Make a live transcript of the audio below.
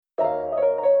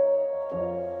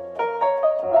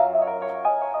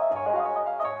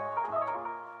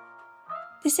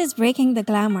This is Breaking the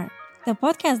Glamour, the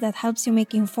podcast that helps you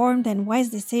make informed and wise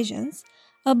decisions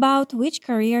about which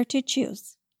career to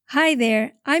choose. Hi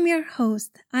there, I'm your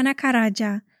host, Anna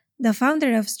Karaja, the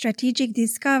founder of Strategic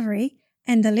Discovery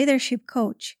and a leadership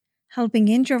coach, helping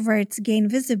introverts gain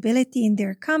visibility in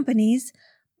their companies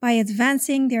by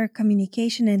advancing their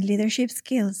communication and leadership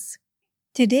skills.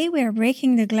 Today we are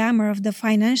breaking the glamour of the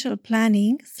financial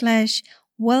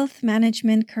planning/wealth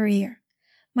management career.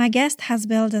 My guest has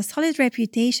built a solid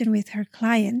reputation with her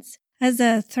clients as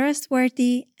a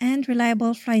trustworthy and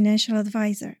reliable financial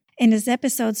advisor. In these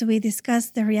episodes, we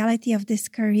discuss the reality of this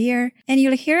career, and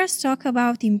you'll hear us talk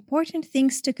about important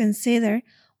things to consider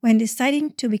when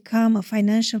deciding to become a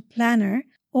financial planner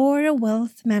or a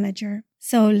wealth manager.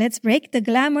 So let's break the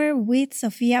glamour with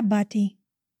Sophia Bhatti.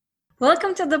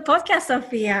 Welcome to the podcast,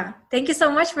 Sophia. Thank you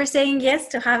so much for saying yes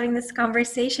to having this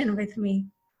conversation with me.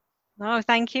 Oh,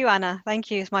 thank you, Anna. Thank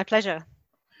you. It's my pleasure.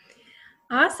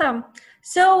 Awesome.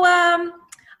 So I'm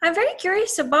very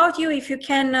curious about you. If you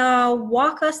can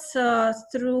walk us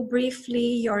through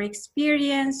briefly your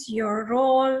experience, your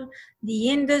role, the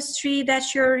industry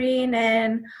that you're in,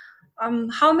 and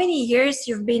how many years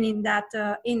you've been in that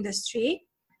industry.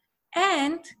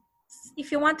 And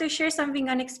if you want to share something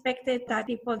unexpected that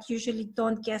people usually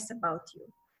don't guess about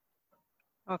you.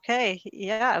 Okay.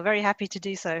 Yeah, very happy to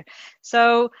do so.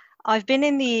 So I've been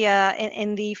in the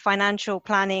in the financial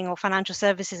planning or financial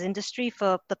services industry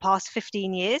for the past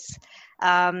 15 years.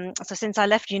 So since I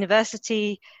left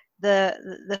university,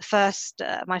 the first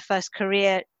my first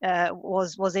career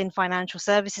was in financial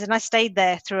services, and I stayed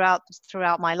there throughout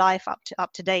my life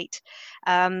up to date.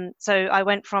 So I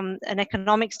went from an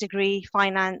economics degree,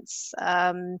 finance,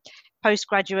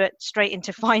 postgraduate, straight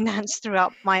into finance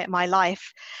throughout my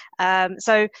life.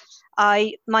 So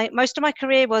most of my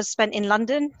career was spent in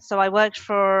London. So I worked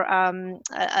for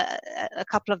a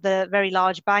couple of the very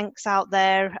large banks out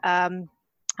there,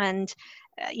 and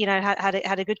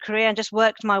had a good career and just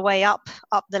worked my way up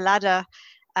the ladder,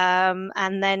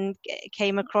 and then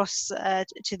came across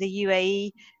to the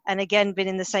UAE, and again been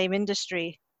in the same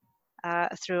industry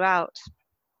throughout.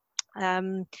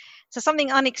 So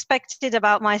something unexpected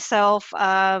about myself.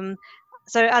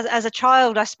 So as a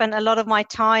child, I spent a lot of my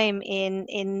time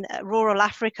in rural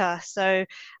Africa. So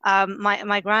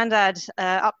my granddad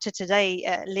up to today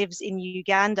lives in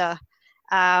Uganda.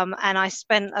 And I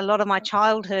spent a lot of my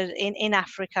childhood in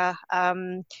Africa,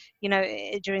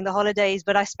 during the holidays,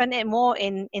 but I spent it more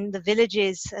in the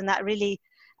villages, and that really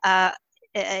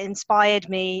inspired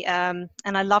me. And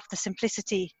I loved the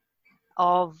simplicity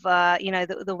of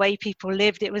the way people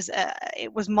lived.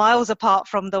 It was miles apart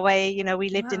from the way we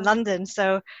lived in London.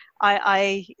 So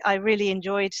I really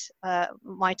enjoyed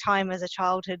my time as a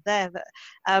childhood there. But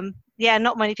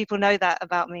not many people know that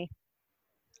about me.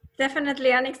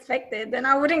 Definitely unexpected, and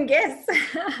I wouldn't guess.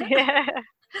 Yeah.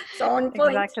 So on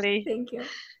point. Exactly. Thank you.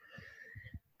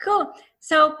 Cool.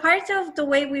 So part of the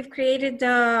way we've created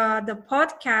the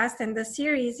podcast and the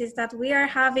series is that we are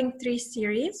having 3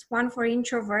 series, one for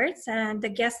introverts and the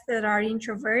guests that are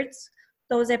introverts.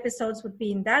 Those episodes would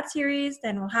be in that series.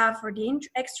 Then we'll have for the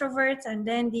extroverts and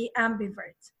then the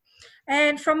ambiverts.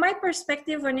 And from my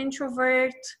perspective, an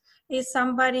introvert is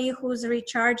somebody who's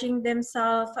recharging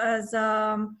themselves as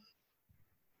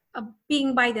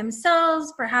being by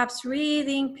themselves, perhaps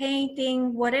reading,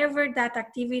 painting, whatever that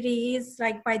activity is,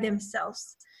 like by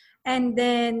themselves. And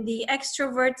then the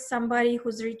extrovert, somebody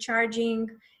who's recharging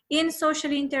in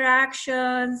social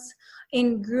interactions,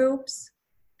 in groups,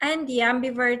 and the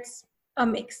ambiverts, a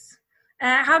mix.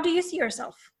 How do you see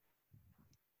yourself?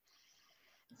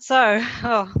 So,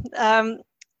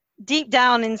 deep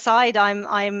down inside,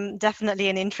 I'm definitely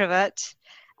an introvert.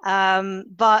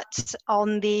 But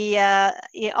on the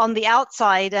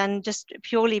outside, and just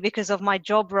purely because of my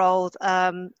job role,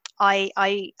 I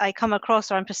come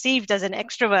across, or I'm perceived as, an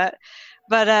extrovert.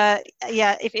 But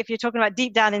if you're talking about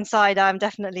deep down inside, I'm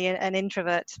definitely an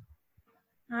introvert.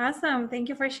 Awesome. Thank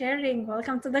you for sharing.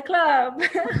 Welcome to the club.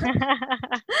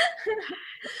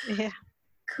 Yeah.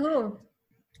 Cool.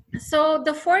 So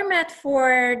the format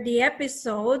for the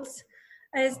episodes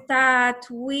is that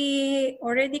we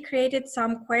already created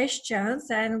some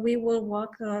questions, and we will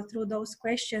walk through those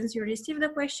questions. You receive the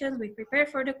questions, we prepare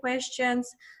for the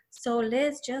questions. So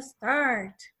let's just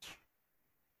start.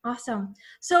 Awesome.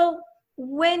 So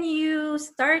when you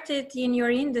started in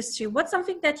your industry, what's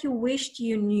something that you wished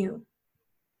you knew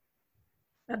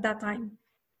at that time?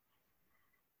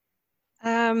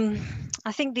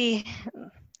 I think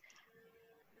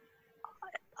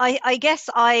I guess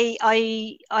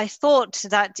I thought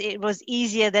that it was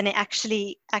easier than it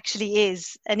actually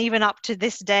is, and even up to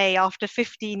this day, after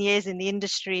 15 years in the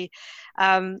industry,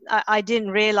 I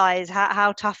didn't realize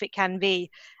how tough it can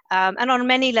be, and on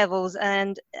many levels,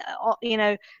 and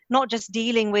not just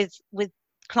dealing with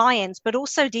clients, but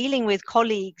also dealing with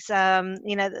colleagues.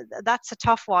 That's a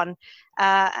tough one,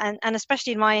 and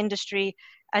especially in my industry,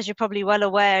 as you're probably well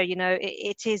aware,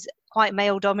 it is quite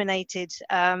male dominated.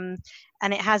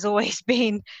 And it has always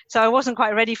been. So I wasn't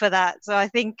quite ready for that. So I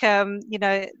think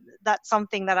that's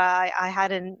something that I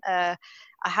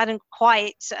hadn't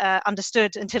quite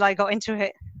understood until I got into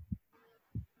it.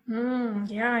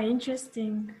 Yeah,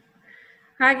 interesting.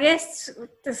 I guess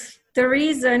the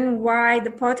reason why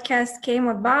the podcast came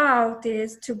about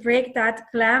is to break that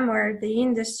glamour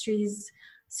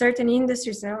certain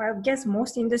industries, I guess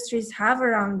most industries have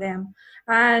around them,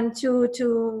 and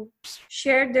to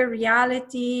share the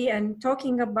reality and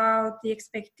talking about the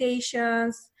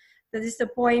expectations, the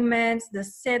disappointments, the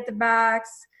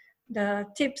setbacks, the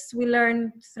tips we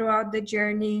learned throughout the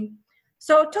journey.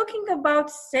 So talking about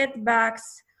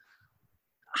setbacks,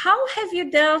 how have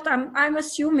you dealt? I'm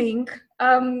assuming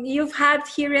you've had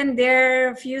here and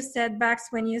there a few setbacks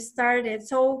when you started.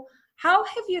 So how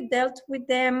have you dealt with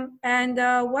them, and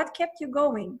what kept you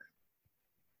going?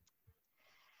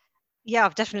 Yeah,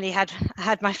 I've definitely had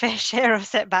my fair share of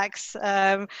setbacks.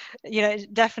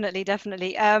 Definitely.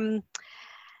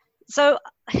 So,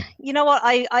 you know what?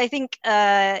 I think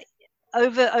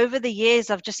over the years,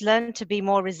 I've just learned to be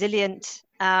more resilient.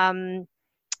 And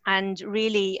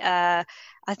really I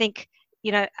think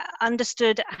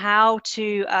understood how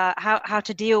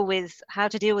to deal with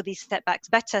these setbacks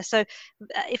better. So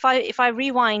if I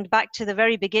rewind back to the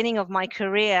very beginning of my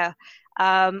career,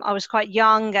 I was quite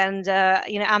young and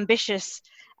ambitious,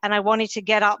 and I wanted to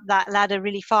get up that ladder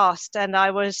really fast, and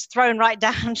I was thrown right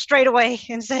down straight away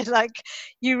and said, like,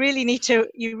 you really need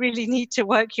to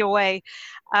work your way.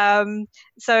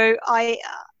 So I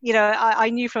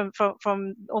knew from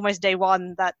almost day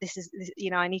one that this is,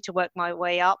 I need to work my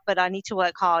way up, but I need to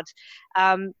work hard.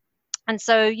 And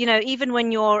so, even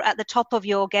when you're at the top of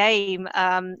your game,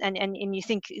 and you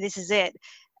think this is it,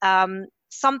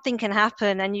 something can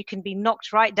happen and you can be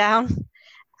knocked right down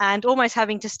and almost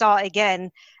having to start again.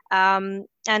 And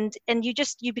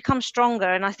you become stronger.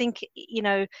 And I think,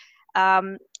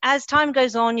 as time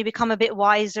goes on, you become a bit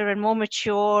wiser and more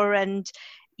mature, and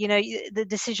the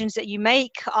decisions that you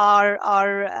make are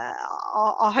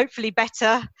hopefully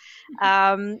better.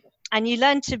 And you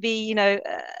learn to be a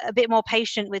bit more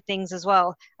patient with things as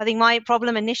well. I think my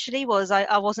problem initially was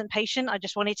I wasn't patient. I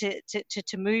just wanted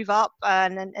to move up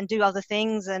and do other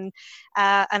things, and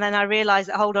then I realized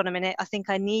that, hold on a minute, I think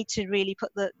I need to really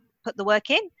put the work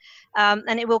in,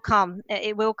 and it will come,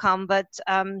 but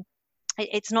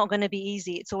it's not going to be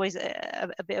easy. It's always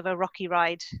a bit of a rocky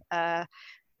ride,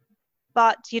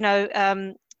 but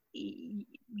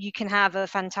you can have a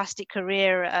fantastic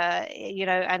career,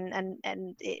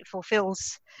 and it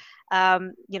fulfills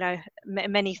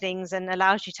many things and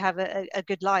allows you to have a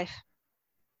good life.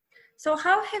 So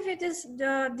how have you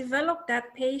developed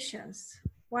that patience?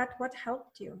 What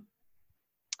helped you?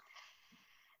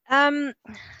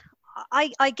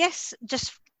 I guess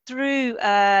just through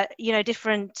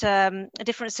different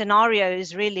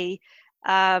scenarios, really.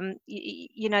 That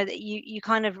you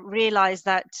kind of realize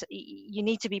that you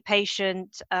need to be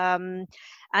patient, and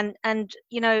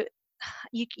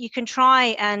you can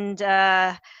try and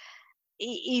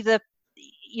either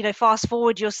fast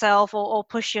forward yourself or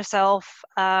push yourself,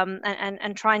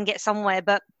 and try and get somewhere.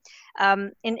 But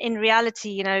in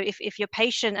reality, if you're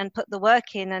patient and put the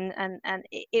work in, and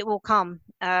it will come,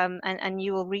 and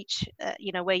you will reach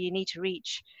where you need to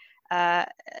reach.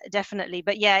 Definitely.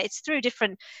 But yeah, it's through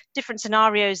different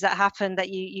scenarios that happen that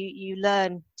you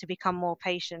learn to become more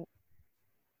patient.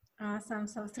 Awesome.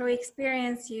 So through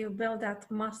experience you build that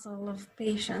muscle of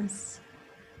patience.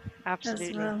 Absolutely.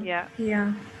 As well.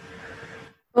 Yeah.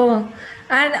 Cool.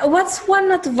 And what's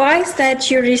one advice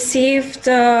that you received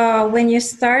when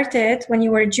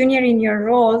you were junior in your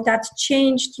role, that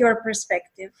changed your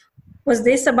perspective? Was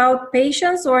this about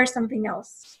patience or something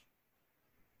else?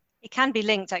 It can be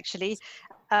linked, actually.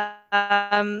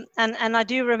 And I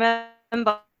do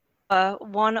remember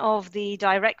one of the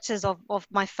directors of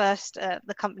my first,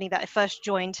 the company that I first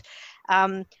joined,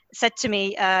 said to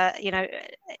me,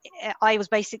 I was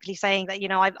basically saying that,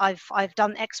 I've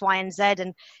done X, Y, and Z,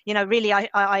 and, really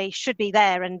I should be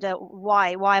there, and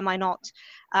why am I not?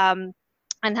 And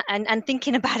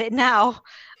thinking about it now,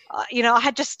 I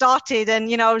had just started,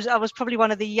 and I was probably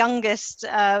one of the youngest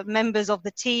members of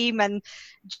the team, and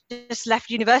just left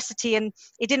university, and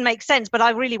it didn't make sense, but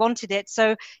I really wanted it.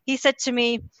 So he said to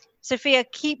me, Sophia,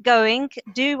 keep going,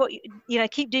 do what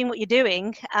keep doing what you're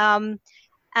doing, and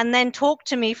then talk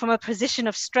to me from a position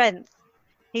of strength.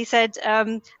 He said,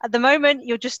 at the moment,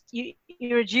 you're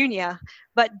a junior,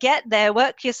 but get there,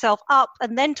 work yourself up,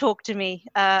 and then talk to me,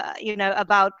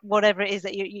 about whatever it is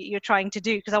that you're trying to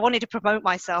do. Because I wanted to promote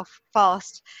myself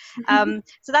fast. So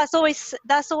that's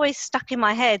always stuck in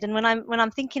my head. And when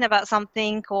I'm thinking about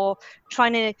something or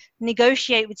trying to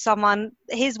negotiate with someone,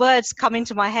 his words come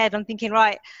into my head. I'm thinking,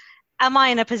 right, am I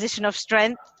in a position of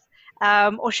strength?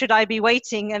 Or should I be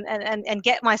waiting and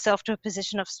get myself to a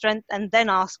position of strength and then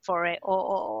ask for it?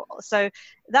 So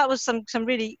that was some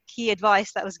really key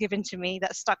advice that was given to me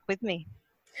that stuck with me.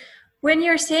 When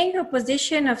you're saying a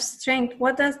position of strength,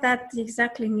 what does that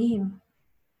exactly mean?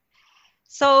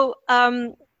 So,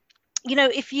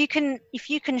 if you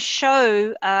can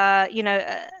show,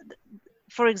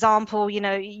 for example,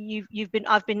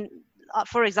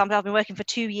 I've been working for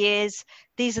 2 years.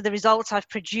 These are the results I've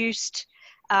produced.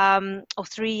 Or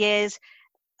 3 years.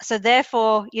 So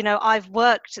therefore, I've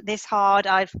worked this hard.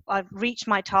 I've reached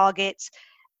my targets.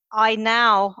 I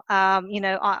now,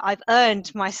 I've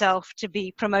earned myself to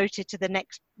be promoted to the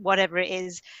next whatever it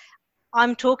is.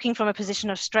 I'm talking from a position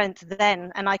of strength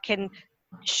then, and I can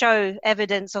show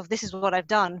evidence of this is what I've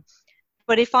done.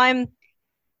 But if I'm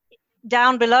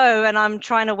down below and I'm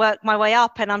trying to work my way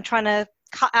up and I'm trying to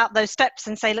cut out those steps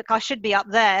and say, look, I should be up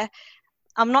there,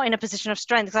 I'm not in a position of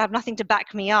strength because I have nothing to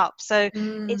back me up. So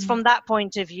it's from that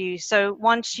point of view. So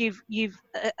once you've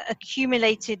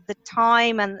accumulated the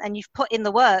time and you've put in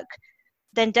the work,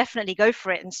 then definitely go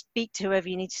for it and speak to whoever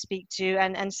you need to speak to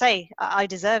and say, I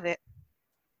deserve it.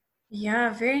 Yeah,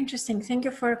 very interesting. Thank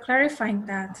you for clarifying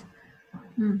that.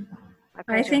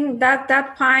 I think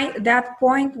that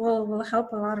point will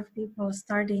help a lot of people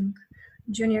starting,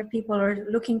 junior people or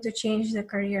looking to change their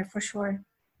career for sure.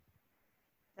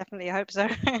 Definitely, I hope so.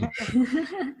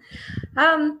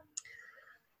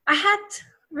 I had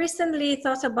recently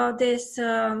thought about this.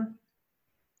 To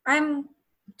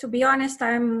be honest,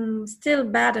 I'm still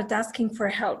bad at asking for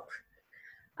help.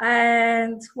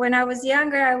 And when I was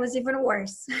younger, I was even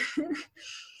worse.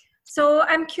 So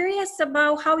I'm curious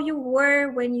about how you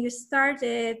were when you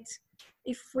started.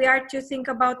 If we are to think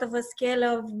about of a scale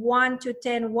of 1 to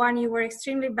 10, 1, you were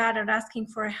extremely bad at asking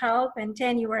for help, and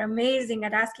 10, you were amazing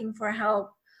at asking for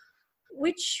help.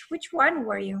 Which one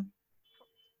were you?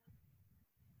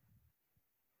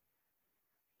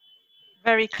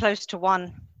 Very close to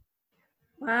 1.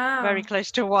 Wow. Very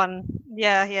close to 1.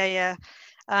 Yeah.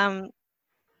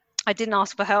 I didn't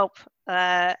ask for help.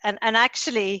 And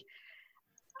actually,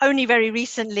 only very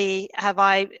recently have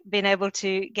I been able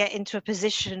to get into a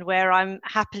position where I'm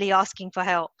happily asking for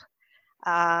help.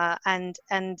 And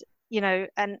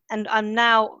I'm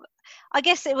now, I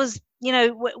guess it was,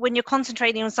 when you're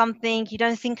concentrating on something, you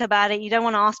don't think about it. You don't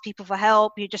want to ask people for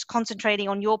help. You're just concentrating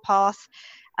on your path.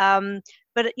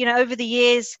 But, over the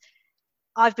years,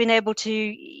 I've been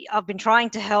trying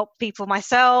to help people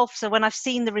myself. So when I've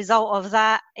seen the result of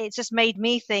that, it's just made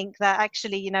me think that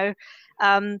actually,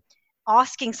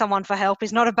 asking someone for help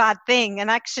is not a bad thing.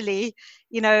 And actually,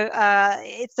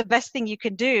 it's the best thing you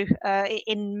can do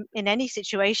in any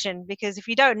situation, because if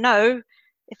you don't know,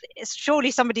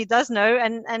 surely somebody does know,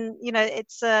 and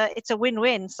it's a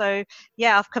win-win. So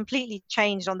yeah, I've completely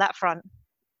changed on that front.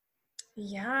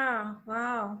 Yeah,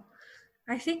 wow.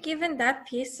 I think even that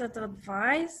piece of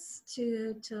advice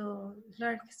to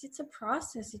learn, because it's a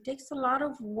process. It takes a lot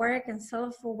of work and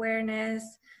self-awareness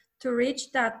to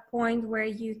reach that point where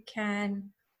you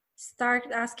can start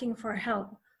asking for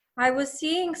help. I was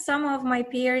seeing some of my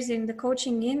peers in the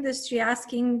coaching industry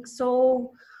asking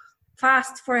so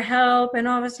fast for help, and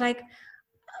I was like,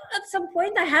 at some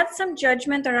point I had some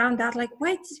judgment around that, like,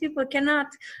 why these people cannot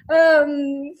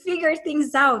figure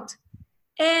things out.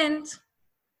 And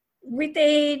with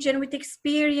age and with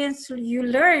experience, you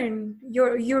learn,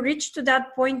 you reach to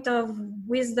that point of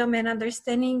wisdom and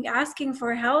understanding. Asking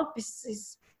for help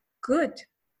is good.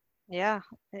 Yeah,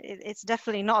 it's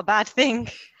definitely not a bad thing.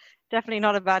 Definitely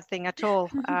not a bad thing at all.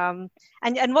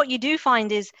 And what you do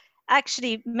find is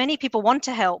actually many people want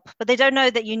to help, but they don't know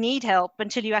that you need help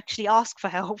until you actually ask for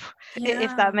help. Yeah.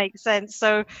 If that makes sense.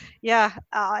 So yeah,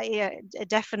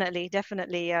 definitely.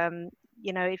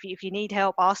 If you need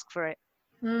help, ask for it.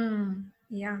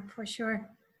 Yeah, for sure.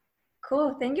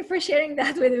 Cool. Thank you for sharing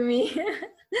that with me.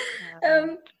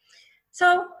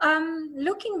 So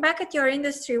looking back at your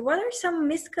industry, what are some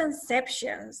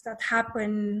misconceptions that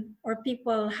happen or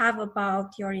people have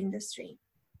about your industry?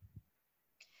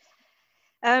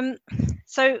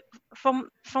 So from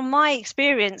my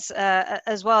experience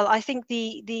as well, I think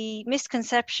the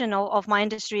misconception of my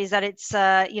industry is that it's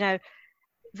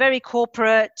very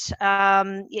corporate.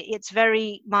 It's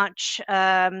very much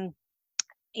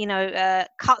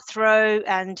cutthroat,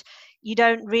 and you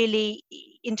don't really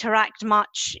interact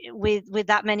much with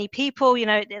that many people.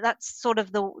 That's sort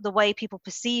of the way people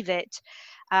perceive it.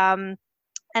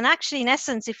 And actually, in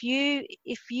essence, if you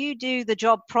do the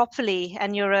job properly,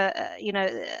 and you're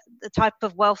the type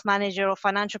of wealth manager or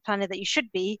financial planner that you should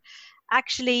be,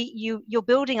 actually you're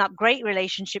building up great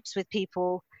relationships with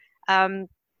people.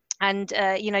 And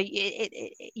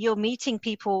you're meeting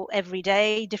people every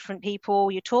day, different people,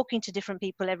 you're talking to different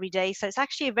people every day, so it's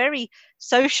actually a very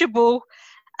sociable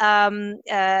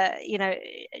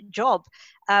job.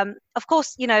 Of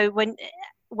course,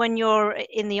 when you're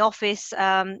in the office,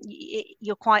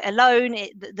 you're quite alone.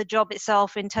 The job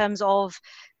itself, in terms of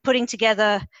putting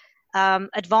together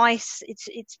advice,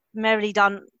 it's merely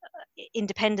done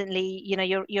independently.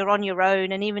 You're on your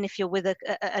own, and even if you're with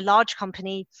a large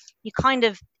company, you're kind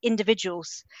of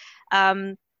individuals.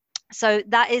 So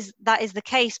that is the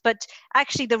case. But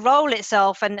actually, the role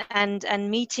itself, and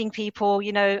meeting people,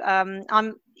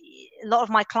 I'm a lot of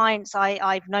my clients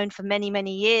I've known for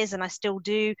many years, and I still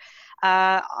do.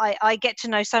 I get to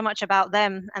know so much about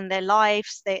them and their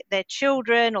lives, their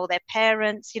children or their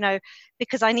parents,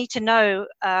 because I need to know,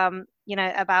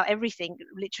 about everything,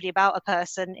 literally about a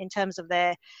person, in terms of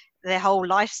their whole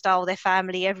lifestyle, their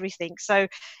family, everything. So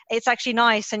it's actually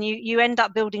nice, and you end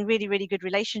up building really good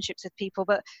relationships with people.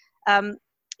 But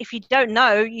if you don't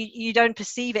know, you don't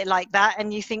perceive it like that,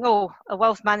 and you think, oh, a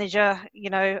wealth manager,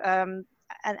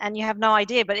 and you have no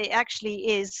idea. But it actually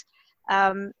is,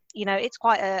 it's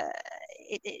quite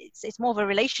it's more of a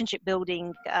relationship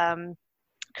building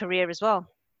career as well.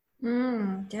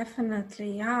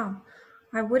 Definitely, yeah.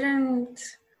 I wouldn't.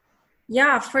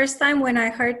 Yeah, first time when I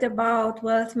heard about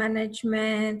wealth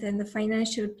management and the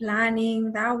financial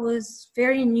planning, that was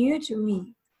very new to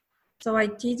me. So I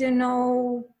didn't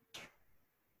know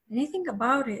anything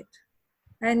about it.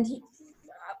 And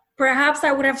perhaps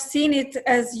I would have seen it,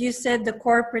 as you said, the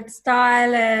corporate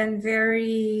style and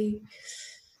very,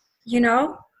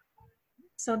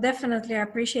 so definitely I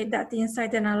appreciate that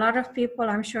insight, and a lot of people,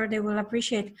 I'm sure they will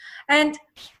appreciate. And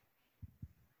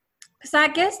so I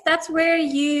guess that's where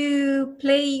you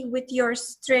play with your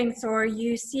strengths, or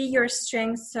you see your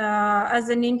strengths as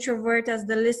an introvert, as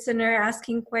the listener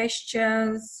asking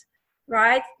questions,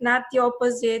 right? Not the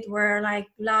opposite, where like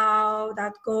loud,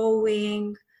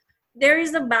 outgoing. There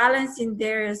is a balance in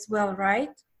there as well, right?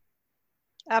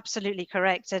 Absolutely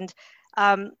correct. And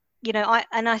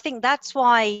I think that's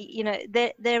why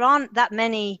there aren't that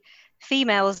many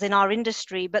females in our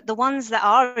industry, but the ones that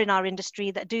are in our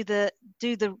industry that do the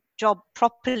job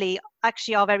properly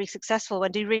actually are very successful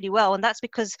and do really well. And that's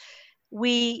because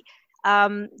we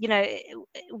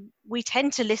we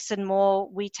tend to listen more,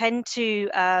 we tend to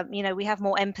we have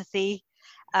more empathy,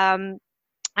 and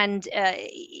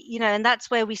and that's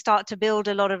where we start to build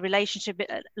a lot of relationship,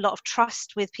 a lot of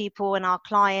trust with people and our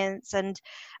clients. And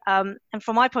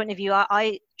from my point of view,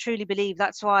 I truly believe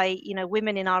that's why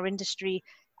women in our industry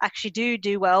actually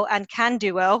do well and can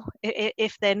do well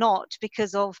if they're not,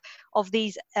 because of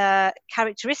these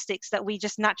characteristics that we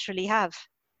just naturally have.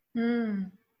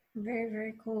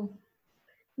 Very cool.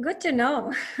 Good to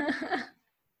know.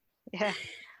 Yeah.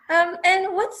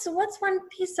 And what's one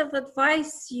piece of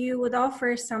advice you would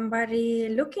offer somebody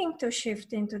looking to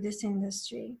shift into this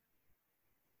industry?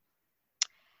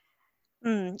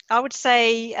 I would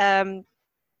say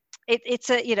it's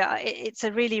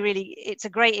a really it's a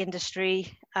great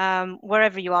industry.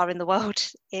 Wherever you are in the world,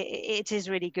 it is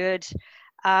really good.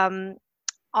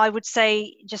 I would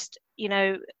say just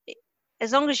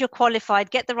as long as you're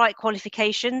qualified, get the right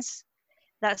qualifications.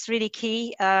 That's really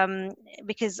key,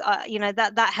 because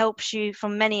that helps you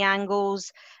from many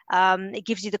angles. It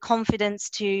gives you the confidence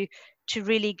to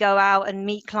really go out and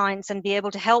meet clients and be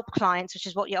able to help clients, which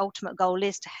is what your ultimate goal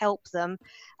is, to help them.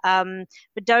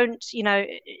 But don't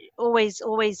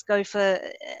always go for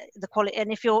the quality.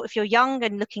 And if you're young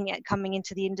and looking at coming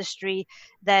into the industry,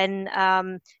 then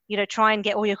try and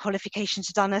get all your qualifications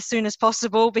done as soon as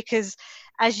possible, because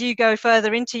as you go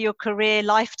further into your career,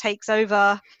 life takes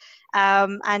over.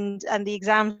 And the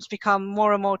exams become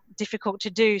more and more difficult to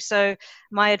do. So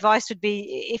my advice would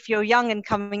be, if you're young and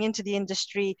coming into the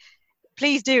industry,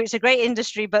 please do. It's a great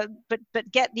industry, but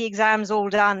get the exams all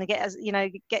done. Get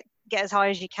as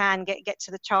high as you can. Get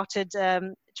to the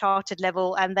chartered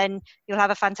level, and then you'll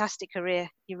have a fantastic career.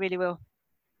 You really will.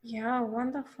 Yeah,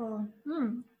 wonderful.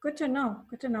 Good to know.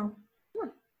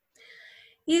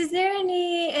 Is there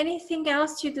anything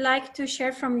else you'd like to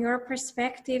share from your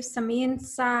perspective, some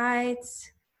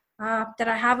insights that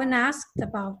I haven't asked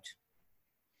about?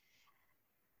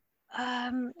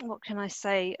 What can I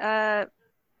say? No,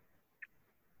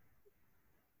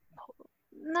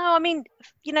 I mean,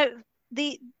 you know,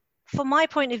 the from my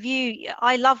point of view,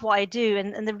 I love what I do,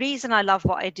 and the reason I love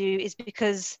what I do is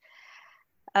because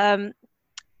um,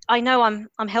 I know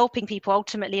I'm helping people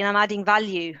ultimately, and I'm adding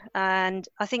value, and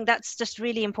I think that's just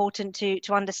really important to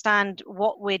understand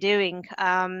what we're doing.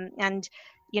 And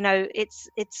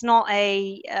it's not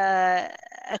a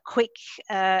quick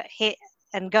hit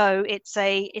and go. It's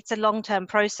a long-term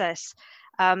process.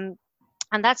 Um,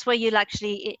 and that's where you'll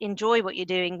actually enjoy what you're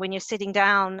doing when you're sitting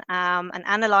down and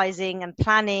analyzing and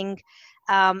planning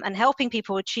and helping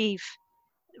people achieve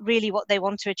really what they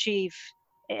want to achieve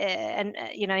and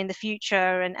in the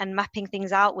future, and mapping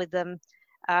things out with them.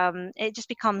 It just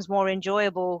becomes more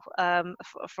enjoyable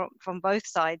from both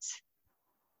sides.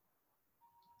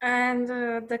 And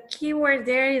the key word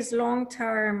there is long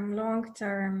term, long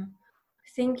term.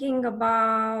 Thinking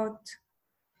about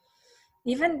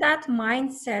even that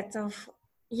mindset of,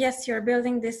 yes, you're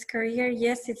building this career,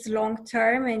 yes, it's long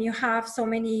term, and you have so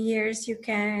many years you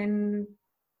can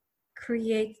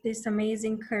create this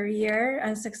amazing career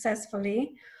and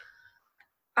successfully.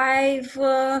 I've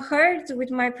heard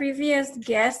with my previous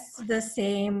guests the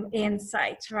same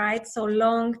insight, right? So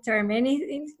long term. And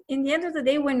in the end of the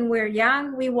day, when we're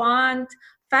young, we want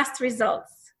fast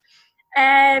results.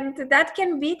 And that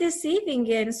can be deceiving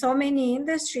in so many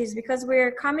industries because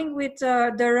we're coming with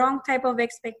the wrong type of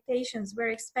expectations. We're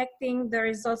expecting the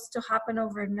results to happen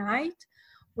overnight.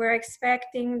 We're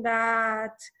expecting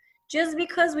that just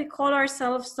because we call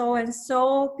ourselves so and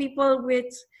so, people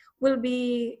will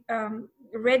be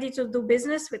ready to do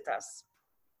business with us.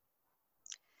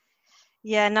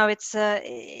 Yeah, no, it's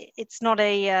not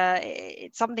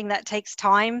it's something that takes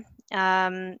time.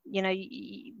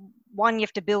 One, you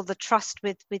have to build the trust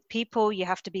with people. You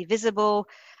have to be visible,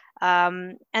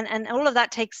 and all of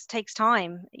that takes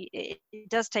time. It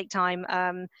does take time.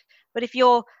 But if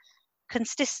you're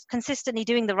consistently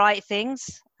doing the right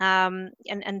things,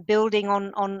 and building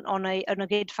on a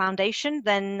good foundation,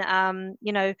 then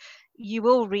you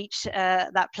will reach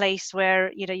that place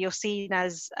where you're seen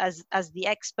as the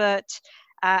expert,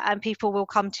 and people will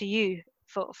come to you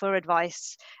for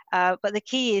advice. But the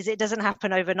key is it doesn't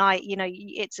happen overnight.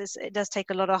 It does take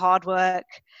a lot of hard work.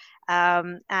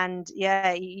 And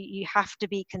yeah, you have to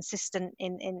be consistent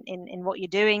in what you're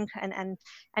doing, and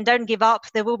don't give up.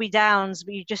 There will be downs,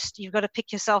 but you've got to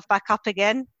pick yourself back up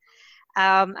again,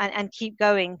 and keep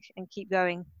going and keep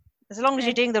going. As long as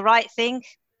you're doing the right thing,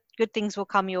 good things will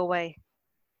come your way.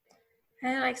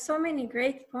 And like so many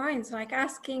great points, like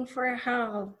asking for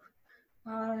help,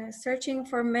 searching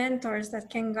for mentors that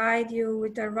can guide you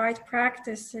with the right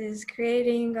practices,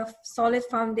 creating a solid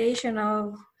foundation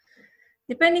of,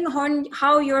 depending on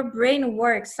how your brain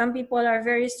works. Some people are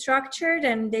very structured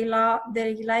and they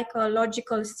like a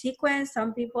logical sequence.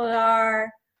 Some people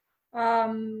are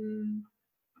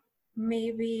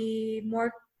maybe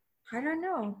more, I don't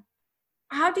know.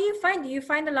 How do you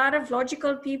find a lot of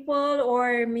logical people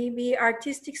or maybe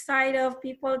artistic side of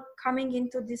people coming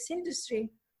into this industry?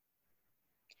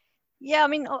 Yeah, I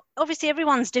mean, obviously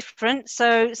everyone's different.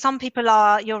 So some people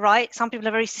you're right, some people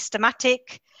are very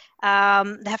systematic. They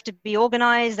have to be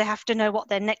organized. They have to know what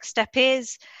their next step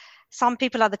is. Some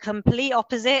people are the complete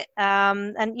opposite.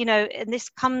 And this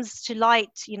comes to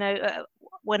light,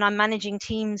 when I'm managing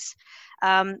teams.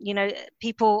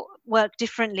 People work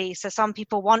differently. So some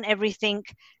people want everything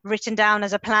written down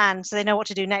as a plan, so they know what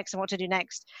to do next and what to do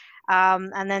next.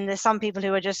 And then there's some people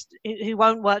who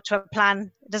won't work to a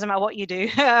plan. It doesn't matter what you do.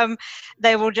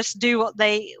 They will just do what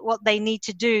they need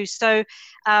to do. So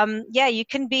yeah, you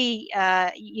can be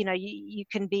you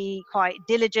can be quite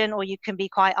diligent, or you can be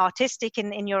quite artistic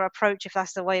in your approach, if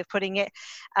that's the way of putting it.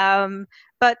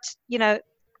 But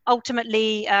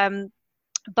ultimately,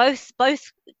 both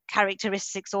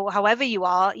characteristics, or however you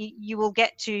are, you will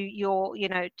get to your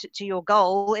to your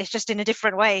goal. It's just in a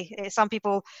different way. Some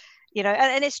people,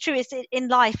 and it's true, it's in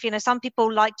life, some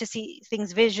people like to see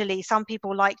things visually, some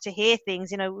people like to hear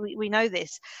things. We know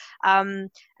this.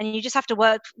 And you just have to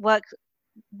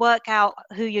work out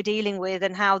who you're dealing with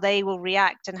and how they will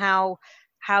react, and how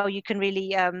you can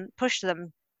really push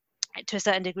them to a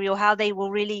certain degree, or how they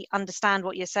will really understand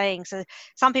what you're saying. So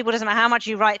some people, doesn't matter how much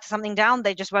you write something down,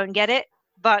 they just won't get it.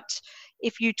 But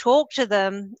if you talk to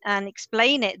them and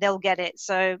explain it, they'll get it.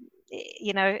 So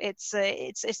it's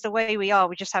the way we are.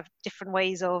 We just have different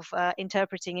ways of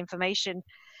interpreting information,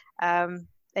 and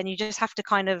you just have to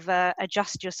kind of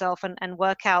adjust yourself and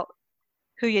work out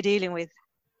who you're dealing with.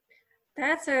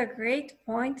 That's a great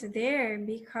point there,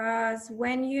 because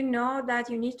when you know that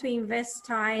you need to invest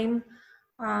time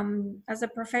as a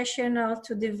professional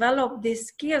to develop these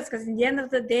skills, because in the end of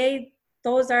the day,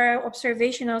 those are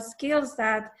observational skills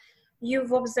that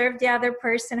you've observed the other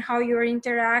person, how you're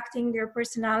interacting, their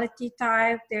personality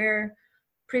type, their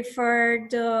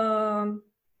preferred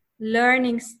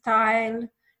learning style.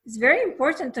 It's very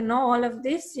important to know all of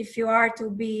this if you are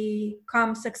to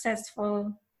become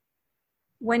successful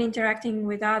when interacting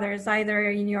with others, either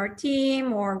in your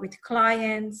team or with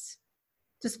clients,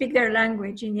 to speak their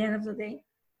language in the end of the day.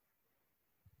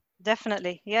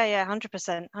 Definitely. Yeah,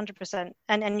 100%.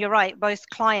 And you're right, both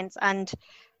clients and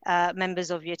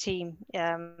members of your team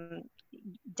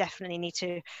definitely need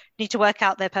to work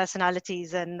out their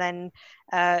personalities, and then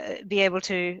be able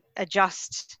to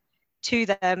adjust to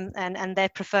them and their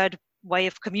preferred way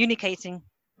of communicating.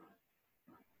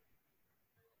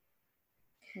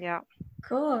 Yeah.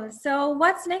 Cool. So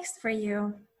what's next for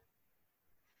you?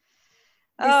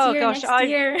 Oh gosh, next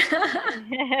year.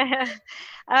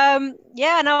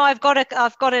 Yeah, no, I've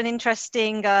got an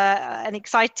interesting, an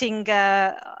exciting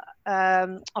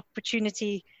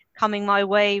opportunity coming my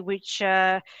way, which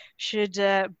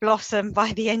should blossom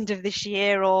by the end of this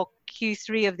year or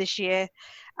Q3 of this year.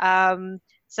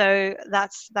 So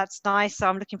that's nice. So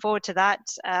I'm looking forward to that,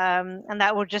 and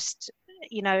that will just,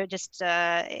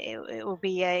 it will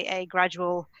be a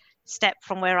gradual step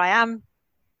from where I am.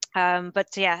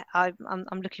 But yeah, I'm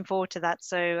looking forward to that.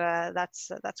 So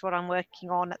that's what I'm working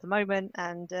on at the moment,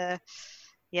 and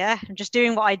yeah, I'm just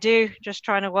doing what I do, just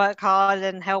trying to work hard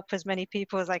and help as many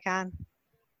people as I can.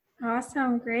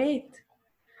 Awesome, great.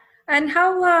 And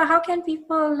how can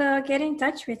people get in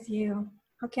touch with you?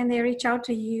 How can they reach out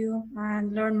to you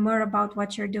and learn more about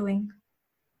what you're doing?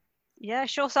 Yeah,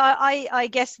 sure. So I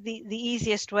guess the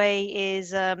easiest way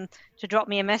is to drop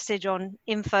me a message on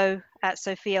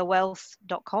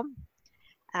info@sophiawealth.com.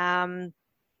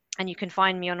 And you can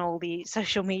find me on all the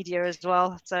social media as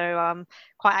well. So I'm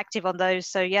quite active on those.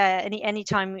 So yeah,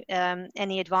 anytime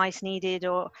any advice needed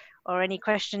or any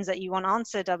questions that you want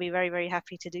answered, I'll be very, very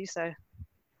happy to do so.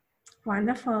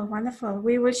 Wonderful, wonderful.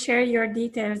 We will share your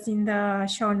details in the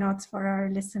show notes for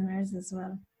our listeners as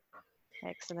well.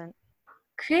 Excellent.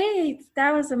 Great.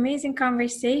 That was amazing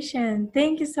conversation.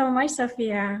 Thank you so much,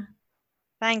 Sophia.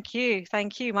 Thank you.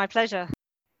 My pleasure.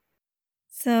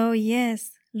 So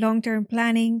yes, long-term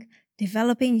planning,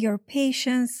 developing your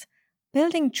patience,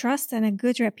 building trust and a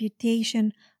good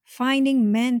reputation,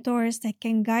 finding mentors that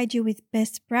can guide you with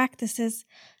best practices,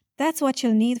 that's what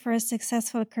you'll need for a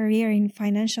successful career in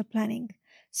financial planning.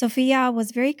 Sophia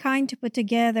was very kind to put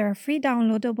together a free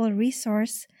downloadable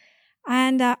resource,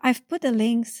 and I've put the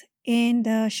links in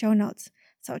the show notes,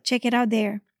 so check it out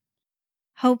there.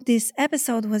 Hope this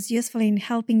episode was useful in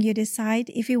helping you decide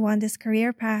if you want this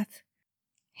career path.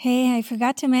 Hey, I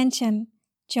forgot to mention,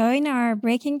 join our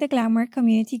Breaking the Glamour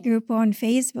community group on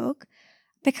Facebook,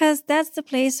 because that's the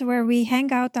place where we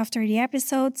hang out after the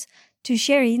episodes to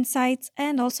share insights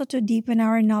and also to deepen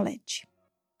our knowledge.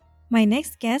 My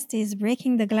next guest is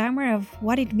breaking the glamour of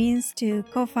what it means to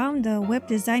co-found a web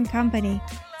design company,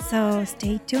 so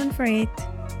stay tuned for it.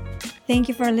 Thank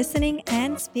you for listening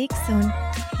and speak soon.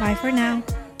 Bye for now.